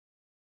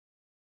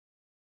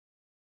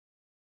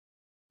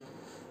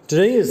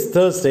Today is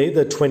Thursday,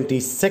 the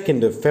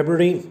 22nd of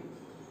February.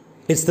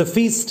 It's the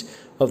feast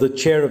of the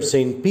chair of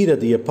St. Peter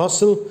the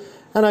Apostle,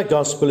 and our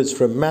Gospel is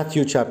from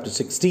Matthew chapter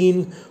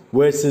 16,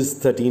 verses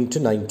 13 to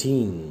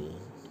 19.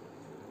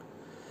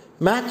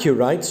 Matthew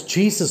writes,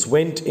 Jesus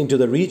went into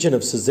the region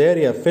of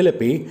Caesarea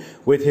Philippi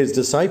with his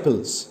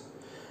disciples.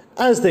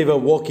 As they were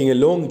walking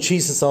along,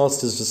 Jesus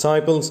asked his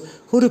disciples,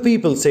 "Who do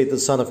people say the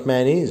Son of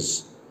Man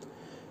is?"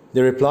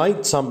 They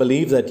replied, "Some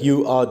believe that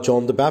you are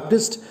John the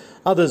Baptist,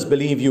 others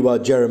believe you are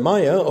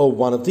Jeremiah or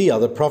one of the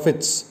other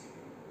prophets."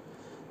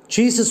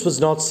 Jesus was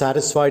not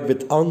satisfied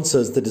with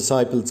answers the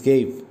disciples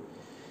gave.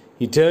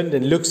 He turned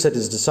and looked at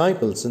his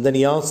disciples, and then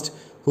he asked,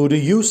 "Who do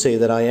you say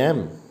that I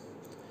am?"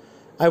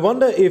 I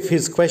wonder if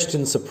his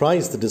question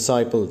surprised the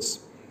disciples.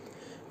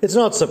 It's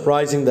not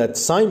surprising that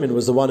Simon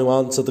was the one who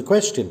answered the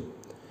question.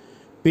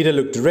 Peter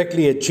looked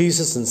directly at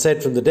Jesus and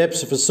said from the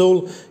depths of his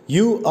soul,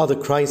 "You are the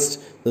Christ,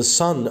 the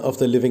Son of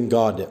the living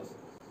God."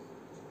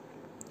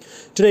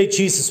 Today,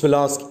 Jesus will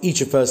ask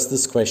each of us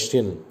this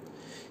question.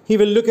 He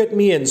will look at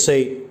me and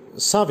say,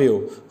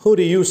 "Savio, who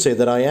do you say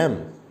that I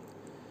am?"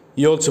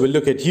 He also will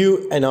look at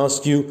you and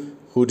ask you,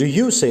 "Who do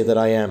you say that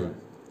I am?"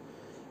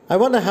 I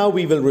wonder how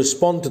we will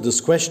respond to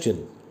this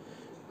question.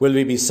 Will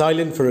we be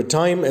silent for a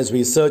time as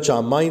we search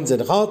our minds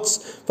and hearts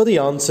for the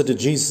answer to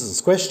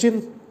Jesus'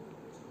 question?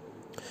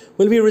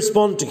 Will we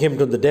respond to him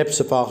from the depths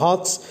of our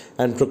hearts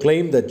and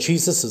proclaim that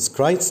Jesus is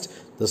Christ,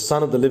 the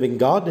Son of the living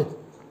God?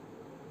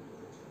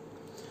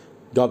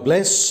 God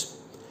bless,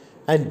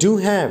 and do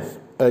have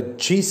a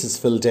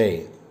Jesus-filled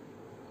day.